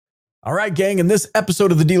All right, gang, in this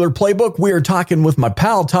episode of the Dealer Playbook, we are talking with my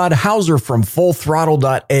pal Todd Hauser from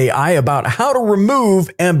FullThrottle.ai about how to remove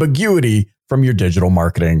ambiguity from your digital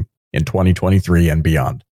marketing in 2023 and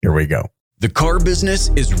beyond. Here we go. The car business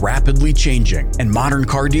is rapidly changing, and modern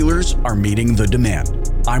car dealers are meeting the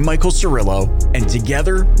demand. I'm Michael Cirillo, and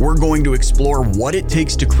together we're going to explore what it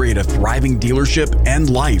takes to create a thriving dealership and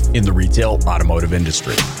life in the retail automotive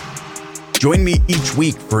industry. Join me each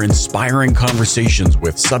week for inspiring conversations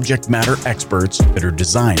with subject matter experts that are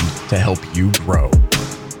designed to help you grow.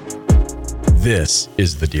 This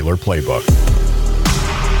is the Dealer Playbook.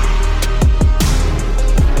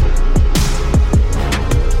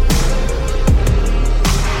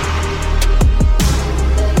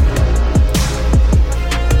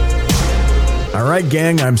 All right,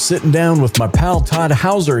 gang, I'm sitting down with my pal Todd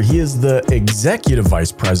Hauser. He is the Executive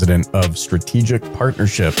Vice President of Strategic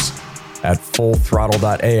Partnerships at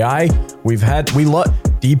FullThrottle.ai. We love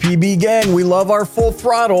DPB gang. We love our Full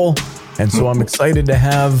Throttle. And so I'm excited to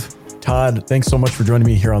have Todd. Thanks so much for joining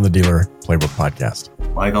me here on the Dealer Playbook podcast.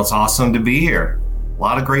 Michael, it's awesome to be here. A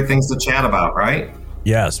lot of great things to chat about, right?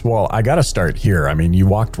 Yes. Well, I got to start here. I mean, you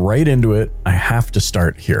walked right into it. I have to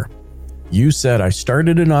start here. You said I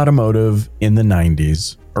started in automotive in the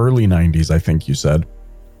 90s, early 90s, I think you said.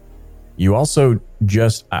 You also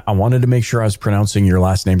I wanted to make sure I was pronouncing your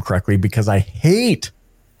last name correctly because I hate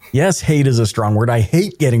is a strong word. I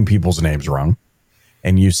hate getting people's names wrong.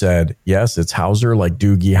 And you said, yes, it's Hauser, like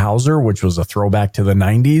Doogie Hauser, which was a throwback to the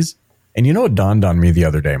 90s. And you know, it dawned on me the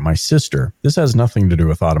other day, my sister, this has nothing to do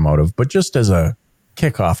with automotive, but just as a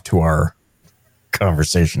kickoff to our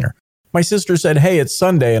conversation here. My sister said, hey, it's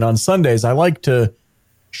Sunday. And on Sundays, I like to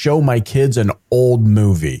show my kids an old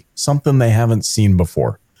movie, something they haven't seen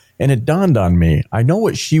before. And it dawned on me, I know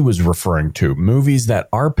what she was referring to, movies that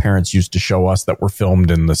our parents used to show us that were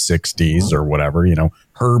filmed in the 60s or whatever, you know,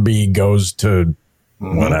 Herbie goes to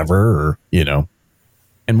whatever, or, you know.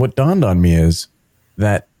 And what dawned on me is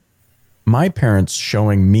that my parents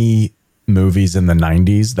showing me movies in the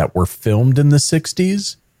 90s that were filmed in the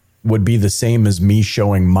 60s would be the same as me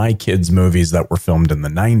showing my kids movies that were filmed in the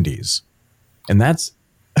 90s. And that's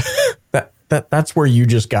that's where you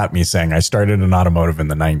just got me saying I started in automotive in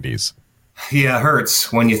the 90s. Yeah, it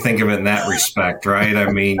hurts when you think of it in that respect, right?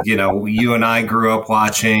 I mean, you know, you and I grew up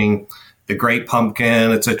watching The Great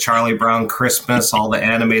Pumpkin, It's a Charlie Brown Christmas, all the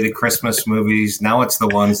animated Christmas movies. Now it's the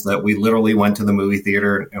ones that we literally went to the movie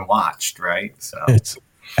theater and watched, right? So it's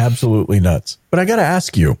absolutely nuts. But I got to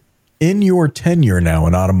ask you, in your tenure now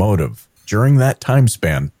in automotive, during that time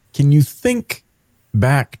span, can you think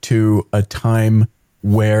back to a time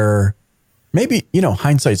where maybe, you know,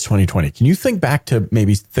 hindsight's 2020. Can you think back to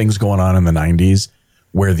maybe things going on in the 90s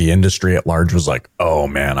where the industry at large was like, oh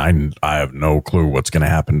man, I have no clue what's going to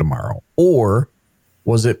happen tomorrow? Or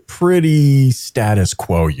was it pretty status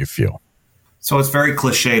quo, you feel? So it's very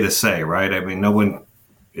cliche to say, right? I mean,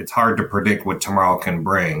 it's hard to predict what tomorrow can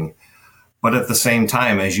bring. But at the same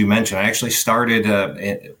time, as you mentioned, I actually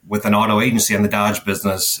started with an auto agency in the Dodge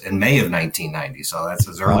business in May of 1990. So that's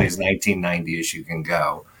as early as 1990 as you can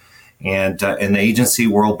go. And in the agency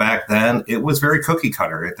world back then, it was very cookie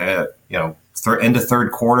cutter. At the end of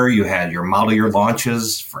third quarter, you had your model year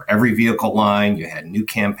launches for every vehicle line. You had new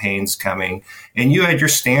campaigns coming, and you had your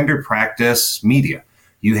standard practice media.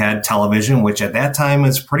 You had television, which at that time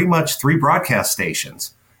was pretty much 3 broadcast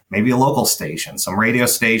stations, maybe a local station, some radio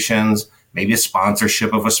stations, maybe a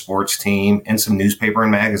sponsorship of a sports team, and some newspaper and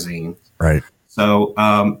magazine. Right. So,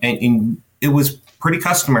 and it was pretty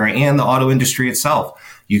customary, and the auto industry itself.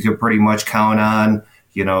 You could pretty much count on,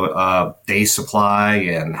 day supply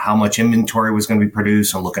and how much inventory was going to be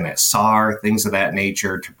produced, and looking at SAR, things of that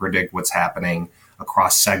nature to predict what's happening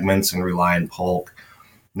across segments and rely on bulk.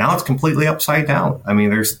 Now it's completely upside down. I mean,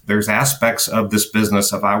 there's aspects of this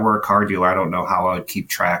business. If I were a car dealer, I don't know how I would keep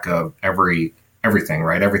track of everything,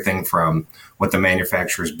 right? Everything from what the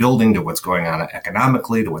manufacturer is building to what's going on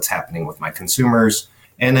economically to what's happening with my consumers.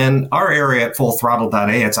 And then our area at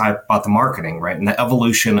FullThrottle.ai, it's about the marketing, right? And the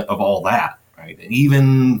evolution of all that, right? And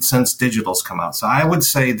even since digital's come out. So I would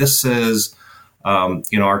say this is,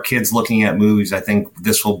 our kids looking at movies. I think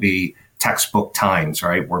this will be textbook times,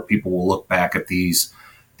 right? Where people will look back at these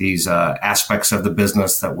aspects of the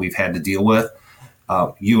business that we've had to deal with.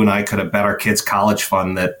 You and I could have bet our kids' college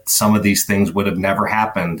fund that some of these things would have never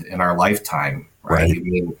happened in our lifetime. Right. I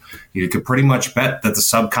mean, you could pretty much bet that the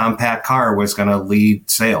subcompact car was going to lead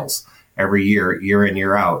sales every year in,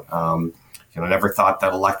 year out. Never thought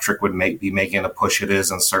that electric would be making the push it is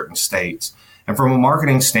in certain states. And from a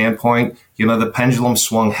marketing standpoint, the pendulum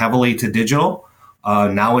swung heavily to digital.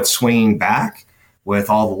 Now it's swinging back. with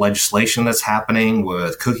all the legislation that's happening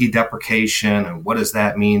with cookie deprecation and what does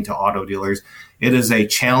that mean to auto dealers. It is a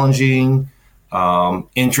challenging,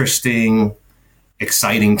 interesting,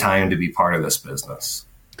 exciting time to be part of this business.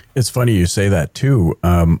 It's funny you say that too.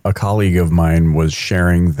 A colleague of mine was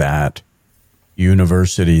sharing that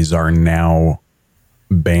universities are now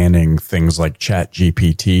banning things like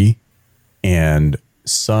ChatGPT, and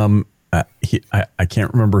some I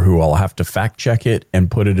can't remember who. I'll have to fact check it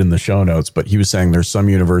and put it in the show notes. But he was saying there's some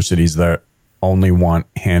universities that only want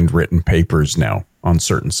handwritten papers now on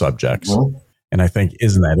certain subjects, and I think,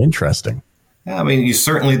 isn't that interesting? Yeah, I mean,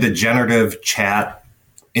 certainly the generative chat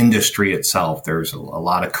industry itself, there's a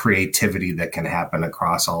lot of creativity that can happen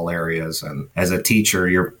across all areas. And as a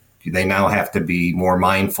teacher, they now have to be more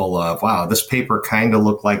mindful of, wow, this paper kind of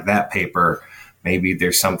looked like that paper. Maybe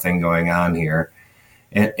there's something going on here.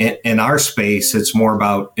 In our space, it's more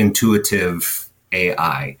about intuitive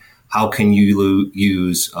AI. How can you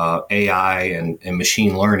use AI and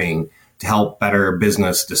machine learning to help better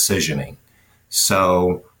business decisioning?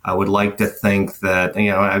 So I would like to think that,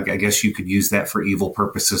 I guess you could use that for evil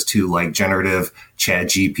purposes too, like generative chat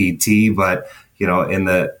GPT. But,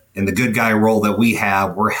 in the good guy role that we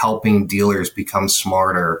have, we're helping dealers become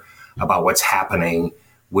smarter about what's happening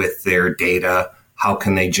with their data. How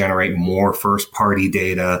can they generate more first party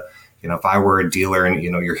data? If I were a dealer and,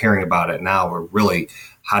 you're hearing about it now, we're really,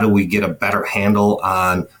 how do we get a better handle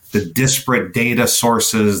on the disparate data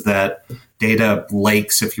sources, that data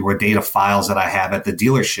lakes, if you were, data files that I have at the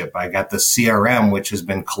dealership? I got the CRM, which has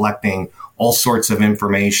been collecting all sorts of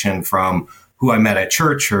information from who I met at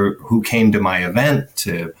church or who came to my event,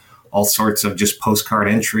 to all sorts of just postcard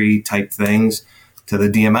entry type things, to the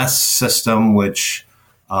DMS system, which,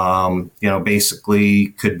 basically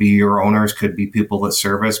could be your owners, could be people that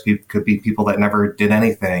service, could be people that never did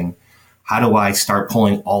anything. How do I start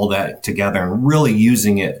pulling all that together and really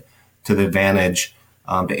using it to the advantage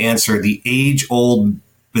to answer the age-old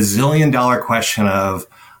bazillion-dollar question of,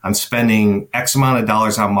 I'm spending X amount of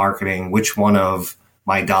dollars on marketing, which one of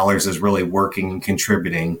my dollars is really working and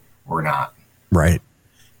contributing or not? Right.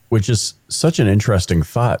 Which is such an interesting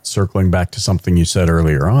thought, circling back to something you said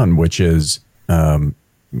earlier on, which is,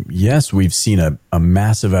 yes, we've seen a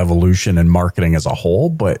massive evolution in marketing as a whole,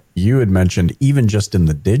 but you had mentioned even just in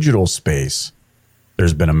the digital space,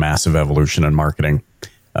 there's been a massive evolution in marketing,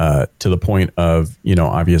 to the point of,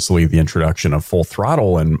 obviously the introduction of Full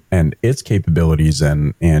Throttle and its capabilities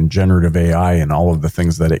and generative AI and all of the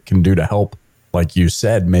things that it can do to help, like you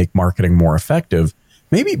said, make marketing more effective.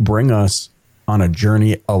 Maybe bring us on a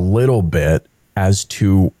journey a little bit as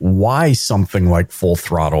to why something like Full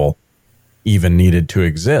Throttle even needed to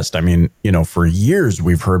exist. I mean, for years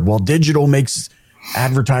we've heard, well, digital makes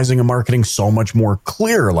advertising and marketing so much more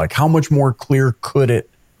clear. Like, how much more clear could it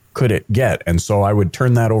get? And so I would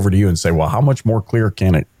turn that over to you and say, well, how much more clear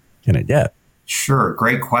can it get? Sure.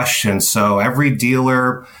 Great question. So every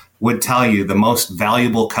dealer would tell you the most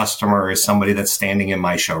valuable customer is somebody that's standing in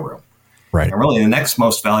my showroom. Right. And really the next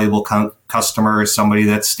most valuable customer is somebody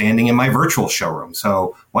that's standing in my virtual showroom.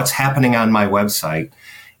 So what's happening on my website?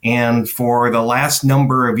 And for the last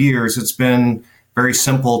number of years, it's been very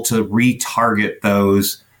simple to retarget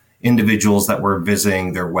those individuals that were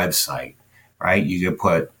visiting their website, right? You could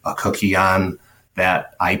put a cookie on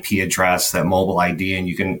that IP address, that mobile ID, and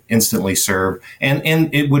you can instantly serve. And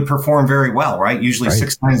it would perform very well, right? Usually right.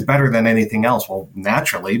 6 times better than anything else. Well,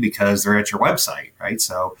 naturally, because they're at your website, right?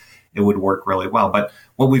 So it would work really well. But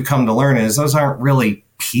what we've come to learn is those aren't really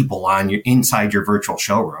people inside your virtual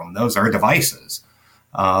showroom. Those are devices.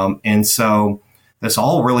 And so this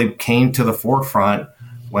all really came to the forefront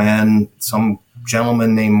when some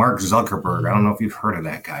gentleman named Mark Zuckerberg, I don't know if you've heard of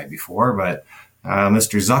that guy before, but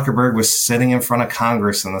Mr. Zuckerberg was sitting in front of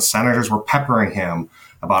Congress and the senators were peppering him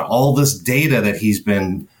about all this data that he's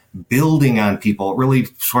been building on people. It really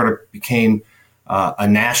sort of became a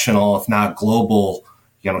national, if not global,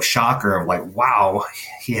 shocker of like, wow,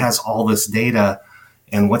 he has all this data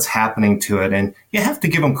and what's happening to it. And you have to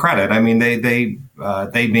give them credit. I mean, they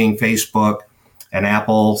being Facebook and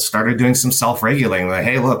Apple started doing some self-regulating. Like,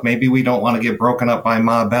 hey, look, maybe we don't want to get broken up by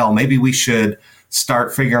Ma Bell. Maybe we should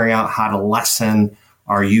start figuring out how to lessen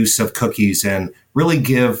our use of cookies and really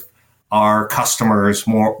give our customers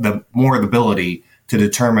more the ability to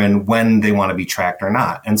determine when they want to be tracked or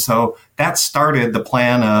not. And so that started the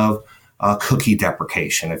plan of cookie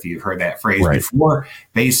deprecation, if you've heard that phrase right. before.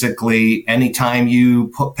 Basically, anytime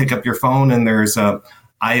you pick up your phone and there's a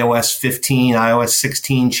iOS 15, iOS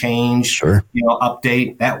 16 change, sure.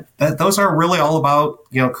 Update, that those are really all about,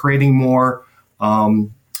 creating more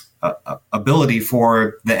ability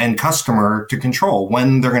for the end customer to control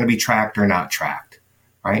when they're going to be tracked or not tracked.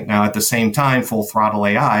 right? Now, at the same time, Full Throttle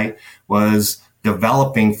AI was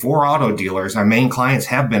developing for auto dealers. Our main clients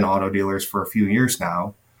have been auto dealers for a few years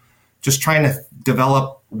now, just trying to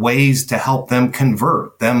develop ways to help them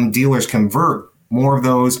dealers convert more of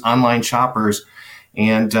those online shoppers,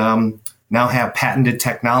 and now have patented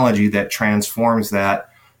technology that transforms that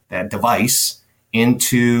device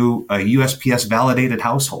into a USPS validated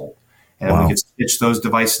household. And we could stitch those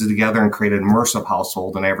devices together and create an immersive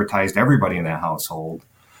household and advertise to everybody in that household.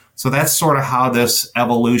 So that's sort of how this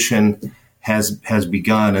evolution has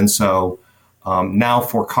begun. And so now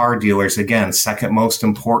for car dealers, again, second most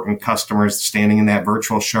important customers standing in that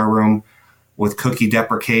virtual showroom with cookie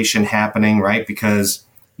deprecation happening, right? Because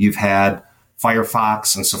you've had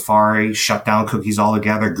Firefox and Safari shut down cookies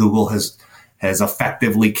altogether. Google has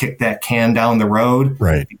effectively kicked that can down the road,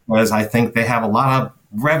 right? Because I think they have a lot of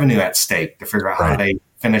revenue at stake to figure out how they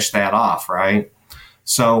finish that off, right?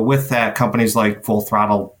 So with that, companies like Full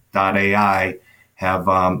Throttle.ai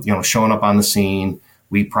have shown up on the scene.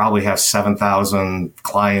 We probably have 7,000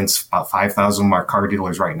 clients, about 5,000 of our car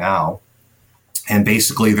dealers right now. And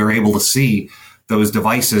basically they're able to see those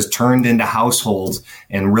devices turned into households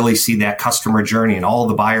and really see that customer journey and all of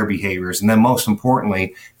the buyer behaviors. And then most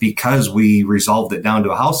importantly, because we resolved it down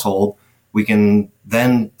to a household, we can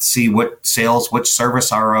then see what sales, which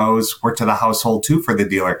service ROs were to the household too for the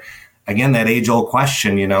dealer. Again, that age-old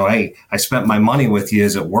question, hey, I spent my money with you.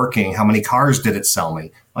 Is it working? How many cars did it sell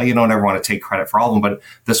me? Well, you don't ever want to take credit for all of them, but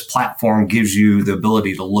this platform gives you the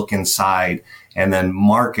ability to look inside and then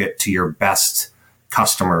market to your best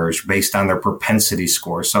customers based on their propensity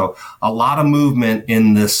score. So a lot of movement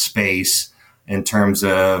in this space in terms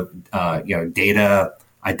of data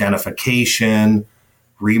identification,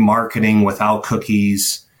 remarketing without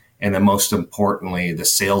cookies, and then most importantly, the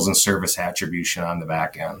sales and service attribution on the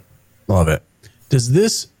back end. Love it. Does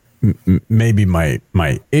this, maybe my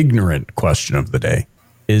ignorant question of the day,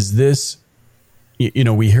 is this,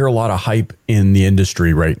 we hear a lot of hype in the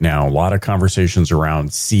industry right now, a lot of conversations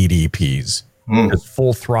around CDPs. Does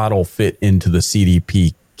Full Throttle fit into the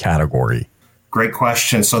CDP category? Great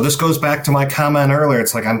question. So this goes back to my comment earlier.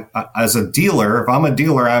 It's like as a dealer, if I'm a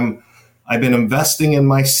dealer, I've been investing in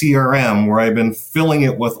my CRM where I've been filling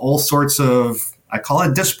it with all sorts of, I call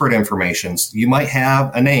it disparate information. You might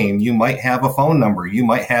have a name, you might have a phone number, you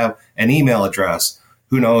might have an email address.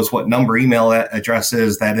 Who knows what number email address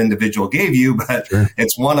is that individual gave you, but sure,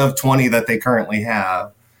 it's one of 20 that they currently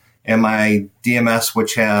have. And my DMS,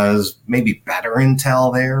 which has maybe better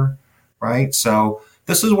intel there, right? So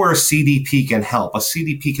this is where a CDP can help. A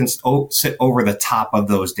CDP can sit over the top of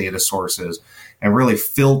those data sources and really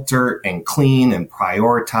filter and clean and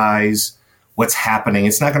prioritize what's happening.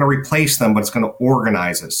 It's not going to replace them, but it's going to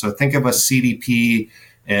organize it. So think of a CDP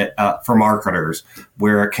for marketers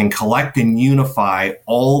where it can collect and unify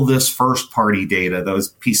all this first-party data, those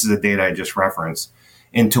pieces of data I just referenced,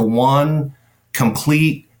 into one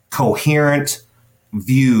complete, coherent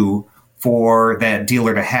view for that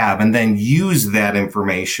dealer to have, and then use that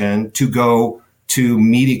information to go to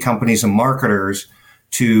media companies and marketers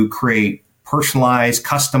to create personalized,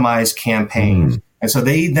 customized campaigns. And so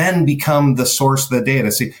they then become the source of the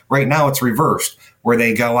data. See, right now it's reversed, where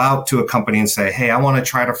they go out to a company and say, hey, I want to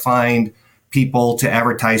try to find people to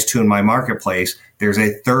advertise to in my marketplace. There's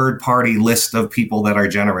a third-party list of people that are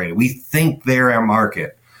generated. We think they're our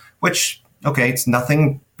market, which, okay, it's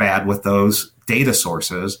nothing bad with those data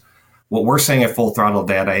sources. What we're saying at Full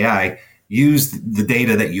Throttle.ai, use the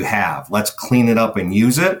data that you have. Let's clean it up and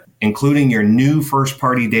use it, including your new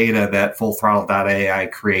first-party data that Full Throttle.ai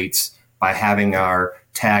creates by having our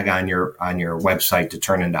tag on your website to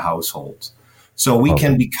turn into households. So we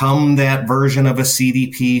can become that version of a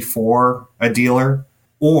CDP for a dealer,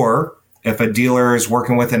 or if a dealer is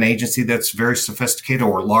working with an agency that's very sophisticated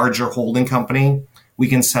or larger holding company, we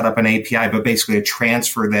can set up an API, but basically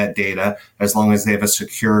transfer that data as long as they have a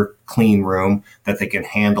secure, clean room that they can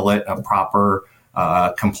handle it in a proper,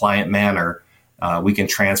 compliant manner. We can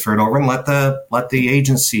transfer it over and let the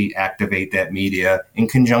agency activate that media in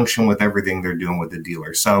conjunction with everything they're doing with the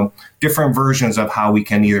dealer. So different versions of how we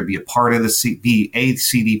can either be a part of be a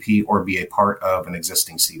CDP or be a part of an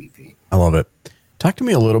existing CDP. I love it. Talk to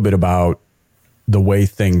me a little bit about the way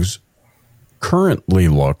things currently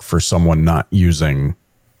look for someone not using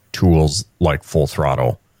tools like Full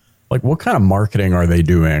Throttle. Like, what kind of marketing are they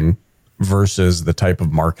doing versus the type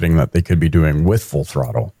of marketing that they could be doing with Full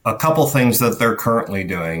Throttle? A couple things that they're currently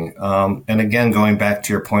doing. And again, going back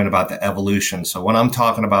to your point about the evolution. So when I'm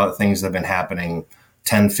talking about things that have been happening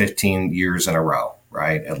 10, 15 years in a row,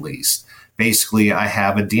 right, at least. Basically, I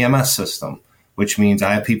have a DMS system, which means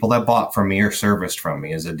I have people that bought from me or serviced from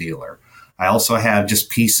me as a dealer. I also have just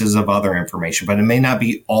pieces of other information, but it may not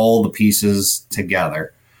be all the pieces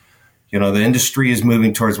together. You know, the industry is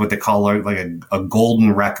moving towards what they call like a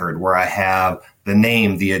golden record, where I have the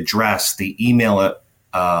name, the address, the email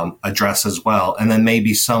address as well, and then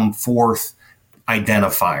maybe some fourth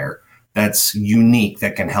identifier that's unique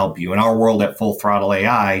that can help you. In our world at Full Throttle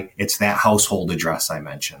AI, it's that household address I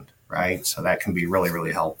mentioned, right? So that can be really,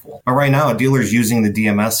 really helpful. But right now, a dealer's using the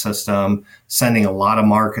DMS system, sending a lot of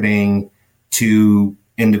marketing to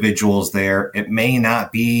individuals there. It may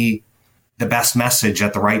not be the best message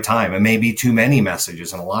at the right time. It may be too many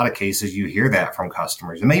messages. In a lot of cases, you hear that from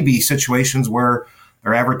customers. It may be situations where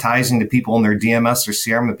they're advertising to people in their DMS or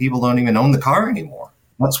CRM and people don't even own the car anymore.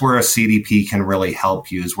 That's where a CDP can really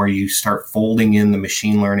help you, is where you start folding in the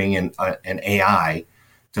machine learning and AI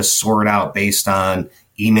to sort out based on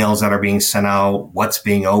emails that are being sent out, what's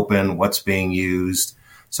being opened, what's being used.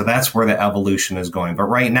 So that's where the evolution is going. But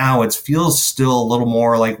right now, it feels still a little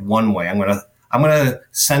more like one way. I'm going to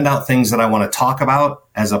send out things that I want to talk about,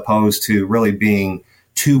 as opposed to really being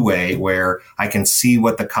two-way, where I can see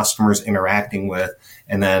what the customer's interacting with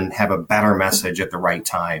and then have a better message at the right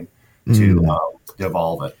time to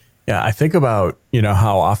evolve it. Yeah, I think about,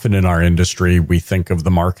 how often in our industry we think of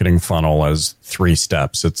the marketing funnel as 3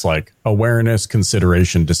 steps. It's like awareness,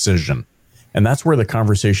 consideration, decision. And that's where the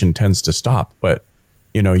conversation tends to stop. But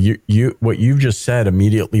you what you've just said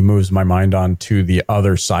immediately moves my mind on to the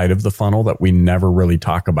other side of the funnel that we never really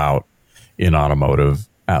talk about in automotive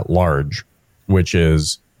at large, which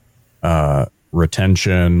is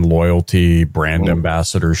retention, loyalty, brand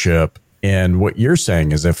ambassadorship. And what you're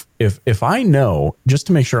saying is if I know, just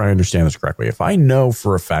to make sure I understand this correctly, if I know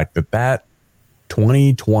for a fact that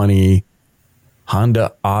 2020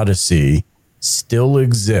 Honda Odyssey still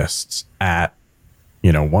exists at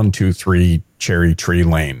 123 Cherry Tree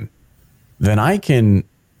Lane, then I can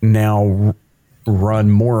now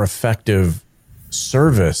run more effective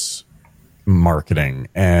service marketing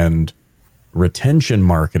and retention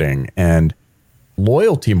marketing and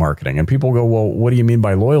loyalty marketing. And people go, well, what do you mean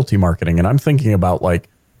by loyalty marketing? And I'm thinking about, like,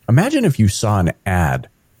 imagine if you saw an ad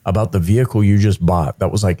about the vehicle you just bought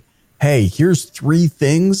that was like, hey, here's 3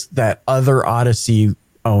 things that other Odyssey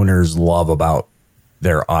owners love about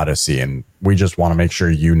their Odyssey, and we just want to make sure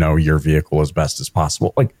your vehicle as best as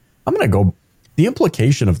possible. Like, I'm going to go, the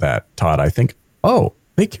implication of that, Todd, I think, oh,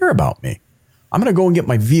 they care about me. I'm going to go and get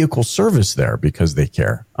my vehicle service there because they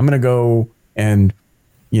care. I'm going to go and,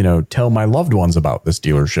 tell my loved ones about this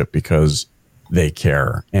dealership because they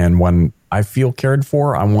care. And when I feel cared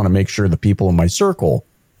for, I want to make sure the people in my circle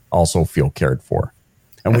also feel cared for.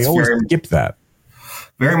 And we always skip that.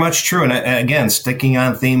 Very much true. And again, sticking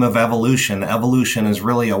on theme of evolution is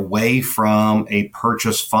really away from a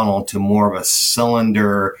purchase funnel to more of a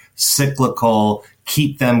cylinder, cyclical,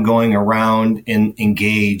 keep them going around and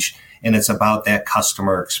engage. And it's about that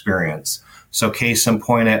customer experience. So case in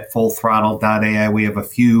point, at fullthrottle.ai, we have a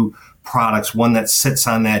few products, one that sits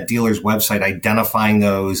on that dealer's website, identifying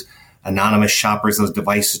those anonymous shoppers, those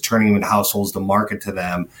devices, turning them into households to market to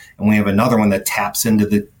them. And we have another one that taps into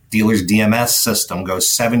the dealer's DMS system,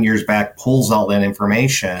 goes 7 years back, pulls all that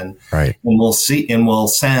information, right? And we'll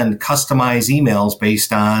send customized emails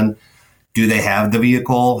based on, do they have the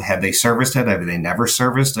vehicle? Have they serviced it? Have they never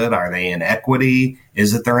serviced it? Are they in equity?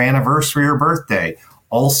 Is it their anniversary or birthday?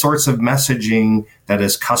 All sorts of messaging that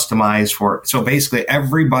is customized for. So basically,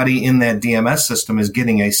 everybody in that DMS system is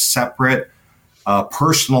getting a separate,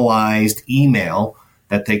 personalized email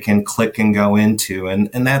that they can click and go into. And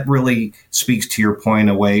that really speaks to your point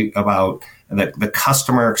about the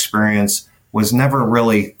customer experience was never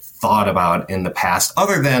really thought about in the past,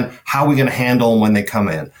 other than how are we going to handle them when they come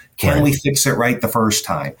in? Can we fix it right the first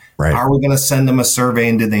time? Right. Are we going to send them a survey,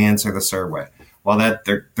 and did they answer the survey? Well,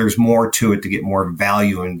 there's more to it to get more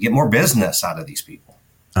value and get more business out of these people.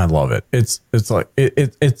 I love it. It's like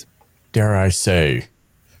it's dare I say,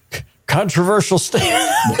 controversial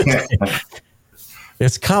statement.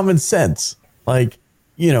 It's common sense. Like,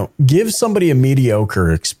 give somebody a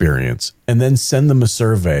mediocre experience and then send them a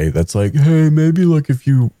survey that's like, hey, maybe like if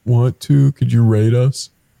you want to, could you rate us?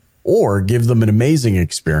 Or give them an amazing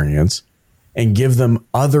experience and give them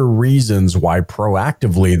other reasons why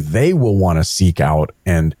proactively they will want to seek out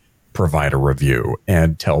and provide a review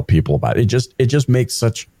and tell people about it. It just makes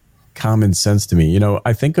such common sense to me.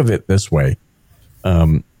 I think of it this way.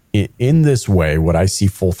 In this way, what I see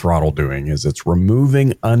Full Throttle doing is it's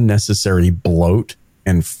removing unnecessary bloat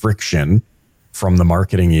and friction from the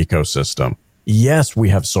marketing ecosystem. Yes, we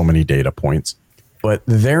have so many data points, but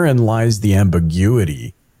therein lies the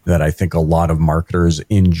ambiguity that I think a lot of marketers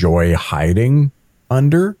enjoy hiding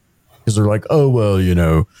under. Because they're like, oh, well,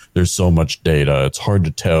 there's so much data. It's hard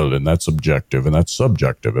to tell, and that's objective, and that's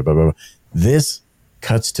subjective. Blah, blah, blah. This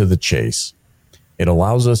cuts to the chase. It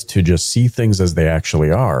allows us to just see things as they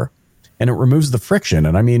actually are, and it removes the friction.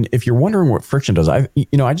 And I mean, if you're wondering what friction does, I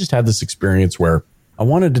just had this experience where I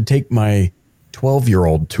wanted to take my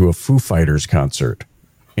 12-year-old to a Foo Fighters concert,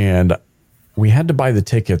 and we had to buy the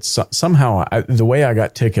tickets. Somehow, the way I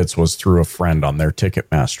got tickets was through a friend on their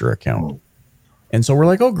Ticketmaster account. And so we're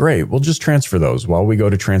like, oh, great, we'll just transfer those. While we go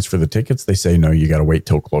to transfer the tickets, they say, no, you got to wait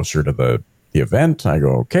till closer to the event. I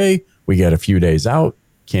go, okay. We get a few days out,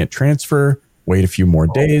 can't transfer, wait a few more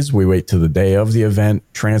days. We wait to the day of the event,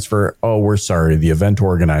 transfer. Oh, we're sorry. The event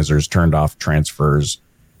organizers turned off transfers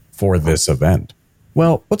for this event.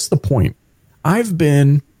 Well, what's the point? I've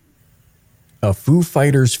been a Foo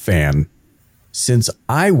Fighters fan since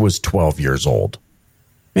I was 12 years old,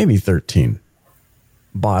 maybe 13.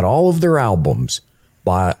 Bought all of their albums,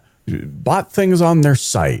 bought things on their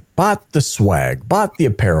site, bought the swag, bought the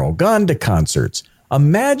apparel, gone to concerts.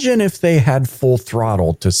 Imagine if they had Full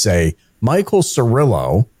Throttle to say, Michael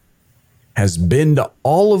Cirillo has been to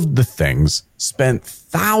all of the things, spent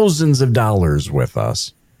thousands of dollars with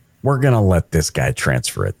us. We're going to let this guy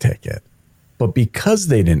transfer a ticket. But because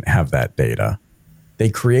they didn't have that data, they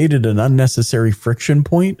created an unnecessary friction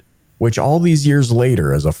point, which all these years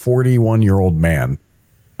later, as a 41-year-old man,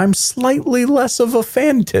 I'm slightly less of a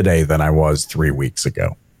fan today than I was 3 weeks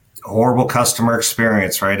ago. Horrible customer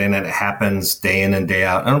experience, right? And it happens day in and day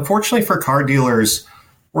out. And unfortunately for car dealers,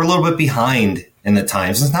 we're a little bit behind in the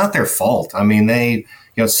times. It's not their fault. I mean,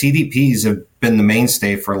 CDPs have been the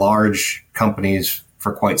mainstay for large companies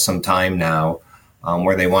for quite some time now,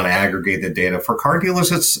 where they want to aggregate the data. For car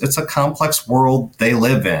dealers, it's a complex world they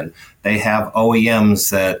live in. They have OEMs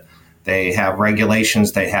that they have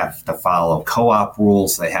regulations they have to follow, co-op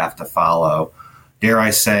rules they have to follow. Dare I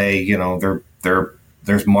say,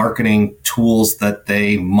 there's marketing tools that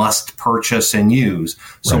they must purchase and use.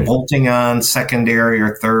 So right. Bolting on secondary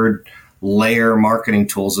or third layer marketing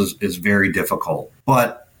tools is very difficult.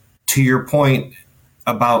 But to your point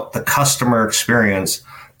about the customer experience,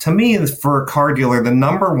 to me, for a car dealer, the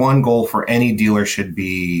number one goal for any dealer should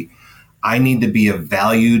be, I need to be a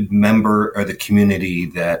valued member of the community,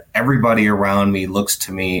 that everybody around me looks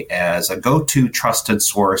to me as a go-to trusted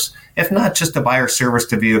source, if not just to buy or service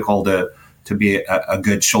the vehicle, to be a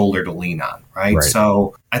good shoulder to lean on, right?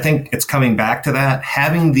 So I think it's coming back to that.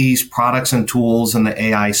 Having these products and tools in the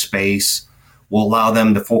AI space will allow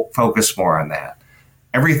them to focus more on that.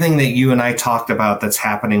 Everything that you and I talked about that's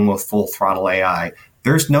happening with Full Throttle AI,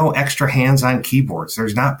 there's no extra hands on keyboards.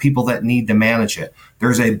 There's not people that need to manage it.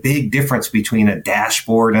 There's a big difference between a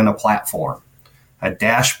dashboard and a platform. A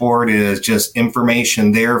dashboard is just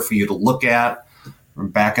information there for you to look at.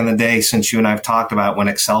 Back in the day, since you and I have talked about when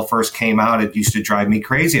Excel first came out, it used to drive me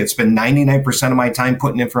crazy. It's been 99% of my time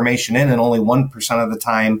putting information in and only 1% of the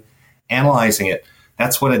time analyzing it.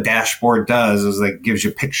 That's what a dashboard does, is it gives you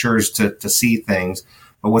pictures to see things.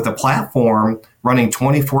 But with a platform running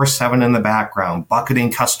 24/7 in the background,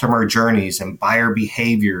 bucketing customer journeys and buyer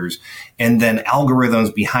behaviors, and then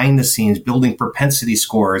algorithms behind the scenes, building propensity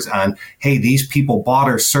scores on, hey, these people bought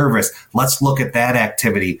our service. Let's look at that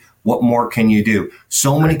activity. What more can you do?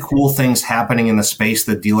 So many cool things happening in the space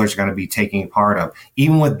that dealers are going to be taking part of.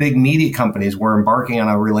 Even with big media companies, we're embarking on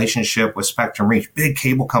a relationship with Spectrum Reach, big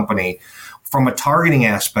cable company, from a targeting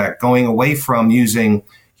aspect, going away from using,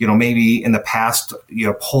 maybe in the past,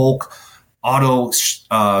 Polk auto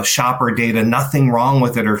shopper data, nothing wrong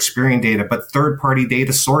with it, or Experian data, but third-party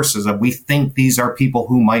data sources that we think these are people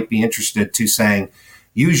who might be interested, to saying,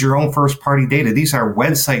 use your own first-party data. These are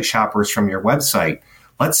website shoppers from your website.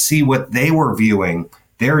 Let's see what they were viewing,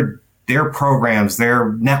 their programs,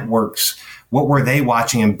 their networks, what were they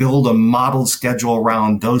watching, and build a modeled schedule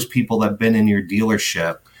around those people that have been in your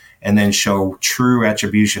dealership, and then show true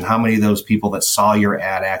attribution. How many of those people that saw your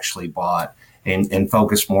ad actually bought, and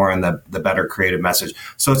focus more on the better creative message.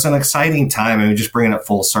 So it's an exciting time. I mean, just bringing it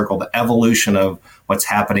full circle, the evolution of what's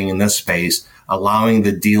happening in this space, allowing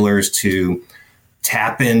the dealers to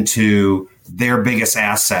tap into their biggest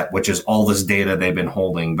asset, which is all this data they've been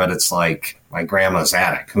holding. But it's like my grandma's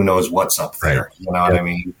attic. Who knows what's up there? Right. You know what I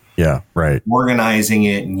mean? Yeah, right. Organizing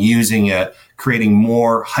it and using it, creating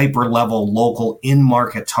more hyper-level local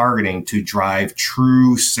in-market targeting to drive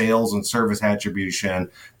true sales and service attribution,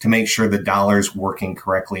 to make sure the dollar's working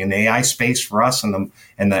correctly. In the AI space for us, and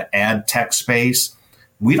the ad tech space,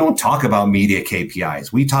 we don't talk about media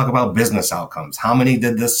KPIs. We talk about business outcomes. How many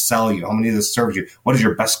did this sell you? How many did this serve you? What does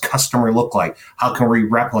your best customer look like? How can we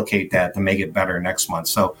replicate that to make it better next month?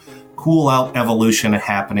 So cool evolution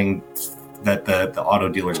happening that the auto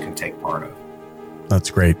dealers can take part of. That's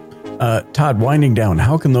great. Todd, winding down,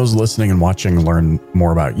 how can those listening and watching learn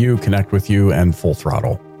more about you, connect with you, and Full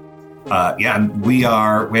Throttle? We have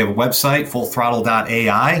a website,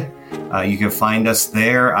 fullthrottle.ai. You can find us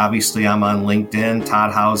there. Obviously, I'm on LinkedIn,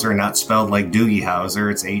 Todd Hauser, not spelled like Doogie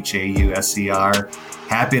Howser. It's Hauser.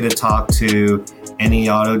 Happy to talk to any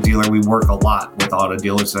auto dealer. We work a lot with auto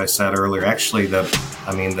dealers, as I said earlier. Actually, the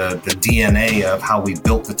DNA of how we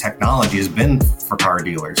built the technology has been for car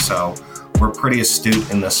dealers. So we're pretty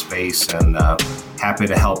astute in this space, and happy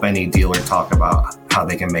to help any dealer talk about how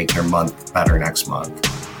they can make their month better next month.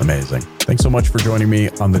 Amazing. Thanks so much for joining me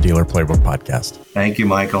on the Dealer Playbook podcast. Thank you,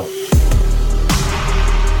 Michael.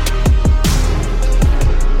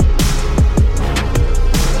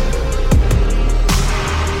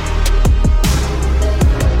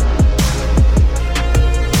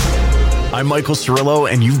 I'm Michael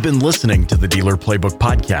Cirillo, and you've been listening to the Dealer Playbook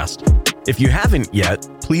podcast. If you haven't yet,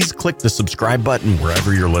 please click the subscribe button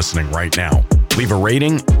wherever you're listening right now. Leave a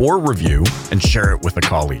rating or review and share it with a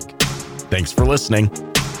colleague. Thanks for listening.